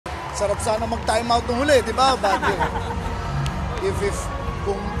Sarap sana mag-timeout nung huli, di ba? But if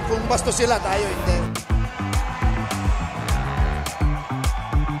kung basto sila, tayo hindi.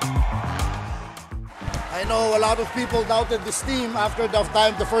 I know a lot of people doubted this team after the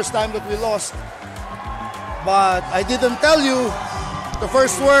first time that we lost. But I didn't tell you the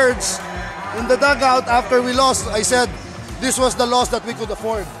first words in the dugout after we lost. I said this was the loss that we could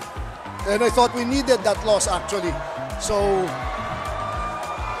afford. And I thought we needed that loss actually. So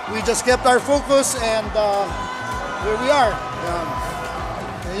we just kept our focus and here we are.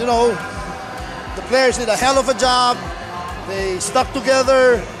 You know, the players did a hell of a job. They stuck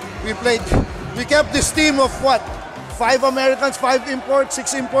together. We kept this team of what? 5 Americans, 5 imports,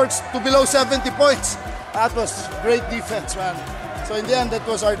 6 imports to below 70 points. That was great defense, man. So in the end, that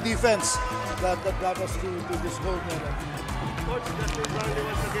was our defense that got us to this gold medal. Coach, Justin Brownlee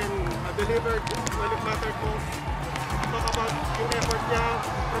once again delivered when it mattered most. Talk about yung effort niya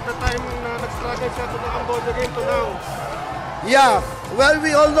from the time na nag-struggle siya to the Cambodia game to now. Yeah, well,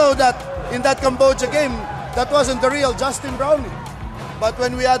 we all know that in that Cambodia game, that wasn't the real Justin Brownlee. But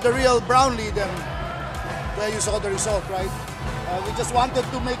when we had the real Brownlee, then you saw the result, right? We just wanted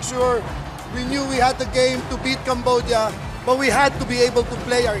to make sure we knew we had the game to beat Cambodia, but we had to be able to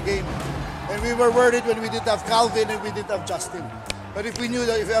play our game. And we were worried when we didn't have Calvin and we didn't have Justin. But if we knew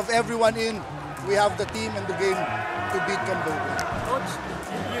that if we have everyone in, we have the team and the game to beat Cambodia. Coach,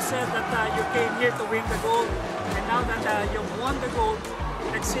 you said that you came here to win the gold, and now that you've won the gold,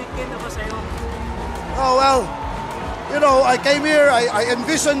 nag-sink in na ba sa'yo? Oh, well, you know, I came here, I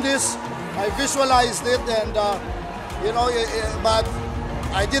envisioned this, I visualized it, and, you know, but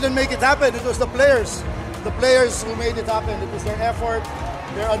I didn't make it happen. It was the players who made it happen. It was their effort,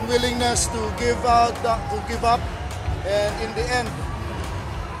 their unwillingness to give up, and in the end,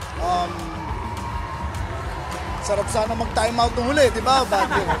 sarap sana mag-timeout nung huli, di ba? But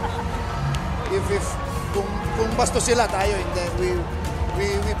kung basto sila, tayo hindi.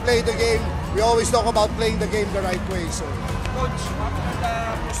 We play the game. We always talk about playing the game the right way. So, Coach, after the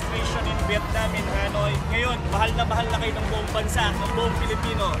frustration in Vietnam, in Hanoi, ngayon, mahal na kayo ng buong bansa, ng buong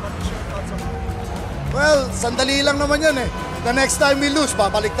Pilipino. What is your thoughts on that? well, sandali lang naman yan eh. The next time we lose,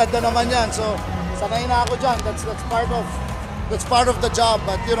 babaliktad na naman yan. So, sanay na ako dyan. That's part of the job.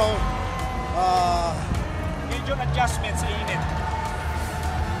 But, you know, Major adjustments sa init.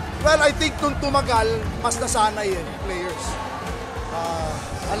 well, I think nung tumagal, mas nasanay eh, players.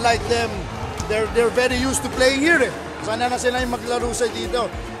 Unlike them, they're very used to playing here eh. Sana na sila yung maglaro sa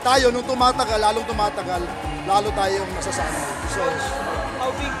dito. Tayo, nung tumatagal, lalo tayong nasasanay. So, How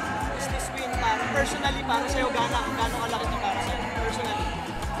big is this win personally para sa'yo? Gano'ng kalaki ito para sa'yo personally?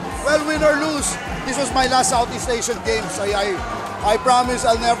 well, win or lose, this was my last Southeast Asian Games. I promise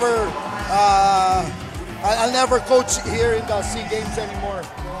I'll never coach here in the SEA Games anymore.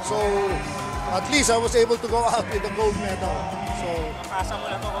 So, at least I was able to go out with a gold medal. So, Pasa mo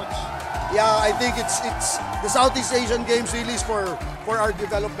na to, Coach. yeah, I think it's the Southeast Asian Games really is for our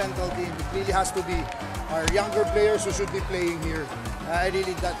developmental team. It really has to be our younger players who should be playing here. I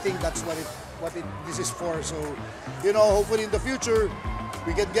really think that's what this is for. So, you know, hopefully in the future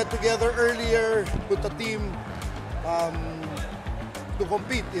we can get together earlier, put a team to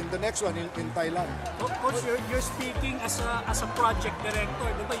compete in the next one in Thailand. Coach, you're speaking as a project director.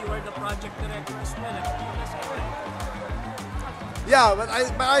 Diba? You are the project director as well. Yeah, but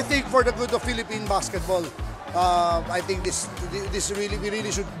I think for the good of Philippine basketball, I think we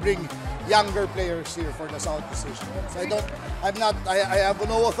really should bring younger players here for the Southeast Asian Games. I have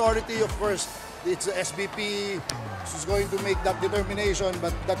no authority, of course. It's the SBP who's going to make that determination,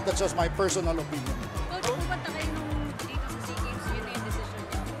 but that's just my personal opinion. Coach, pupunta kayo nung dito sa SEA Games, yun na yung decision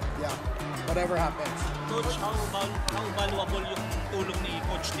niyo? Yeah, whatever happens. Coach, how valuable yung tulong ni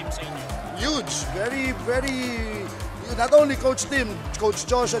Coach Tim sa inyo? Huge, very. Not only Coach Tim, Coach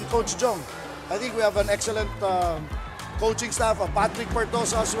Josh and Coach Jong. I think we have an excellent coaching staff. Patrick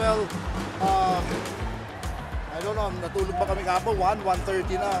Partosa as well. I don't know, natulog pa kami kahapon,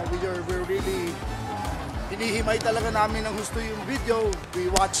 1:30 na. We're really, hinihimay talaga namin ng gusto yung video. We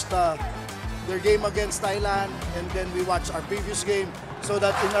watched their game against Thailand and then we watched our previous game so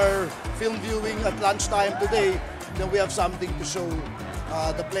that in our film viewing at lunchtime today, then we have something to show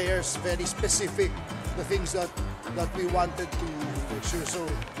the players, very specific, the things that we wanted to make sure. So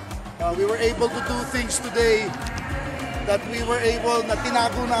we were able to do things today that we were able na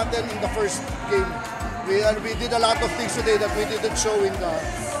tinago natin in the first game. We did a lot of things today that we didn't show in the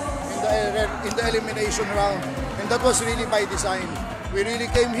elimination round, and that was really by design. We really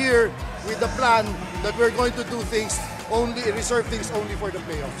came here with the plan that we're going to do things reserve things only for the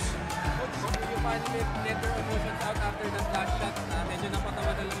playoffs. You finally let your emotions out after that last shot. Medyo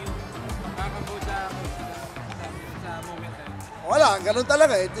napatawa na lang yung Wala, ganun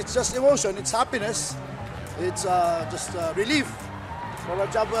talaga. It's just emotion, it's happiness, it's just relief for a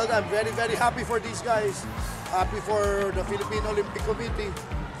job well done. I'm very, very happy for these guys. Happy for the Philippine Olympic Committee,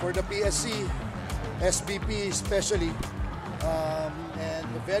 for the PSC, SBP especially, and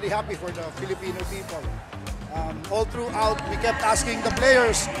very happy for the Filipino people. All throughout, we kept asking the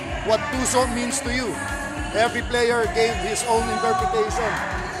players what Puso means to you. Every player gave his own interpretation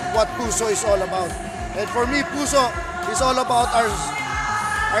what Puso is all about. And for me, Puso is all about our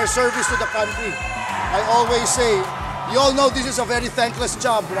service to the country. I always say, you all know this is a very thankless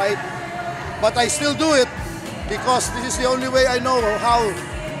job, right? But I still do it because this is the only way I know how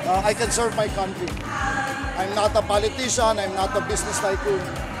I can serve my country. I'm not a politician, I'm not a business tycoon.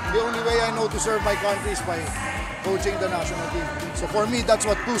 The only way I know to serve my country is by coaching the national team. So for me, that's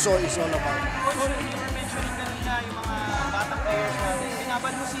what Puso is all about. Coach, you were mentioning kanina yung mga batang players natin.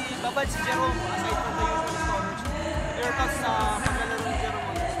 Binaban mo si Jerome aside from the usual scorers. Your thoughts sa paglalaro ni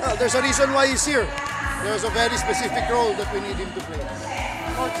Jerome? Well, there's a reason why he's here. There's a very specific role that we need him to play.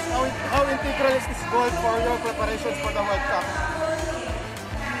 Coach, how integral is this goal for your preparations for the World Cup?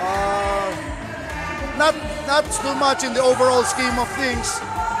 Not too much in the overall scheme of things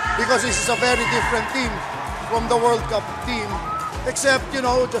because this is a very different team from the World Cup team. Except, you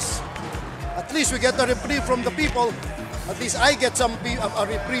know, just at least we get a reprieve from the people. At least I get a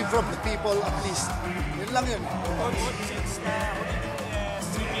reprieve from the people at least. Yun lang yun. Since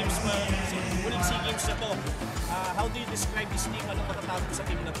huling SEA Games na to, how do you describe this team? Anong matatawag sa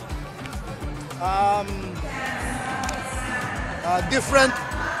team na to?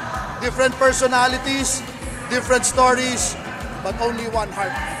 Different personalities, different stories, but only one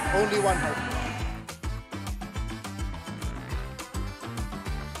heart. Only one heart.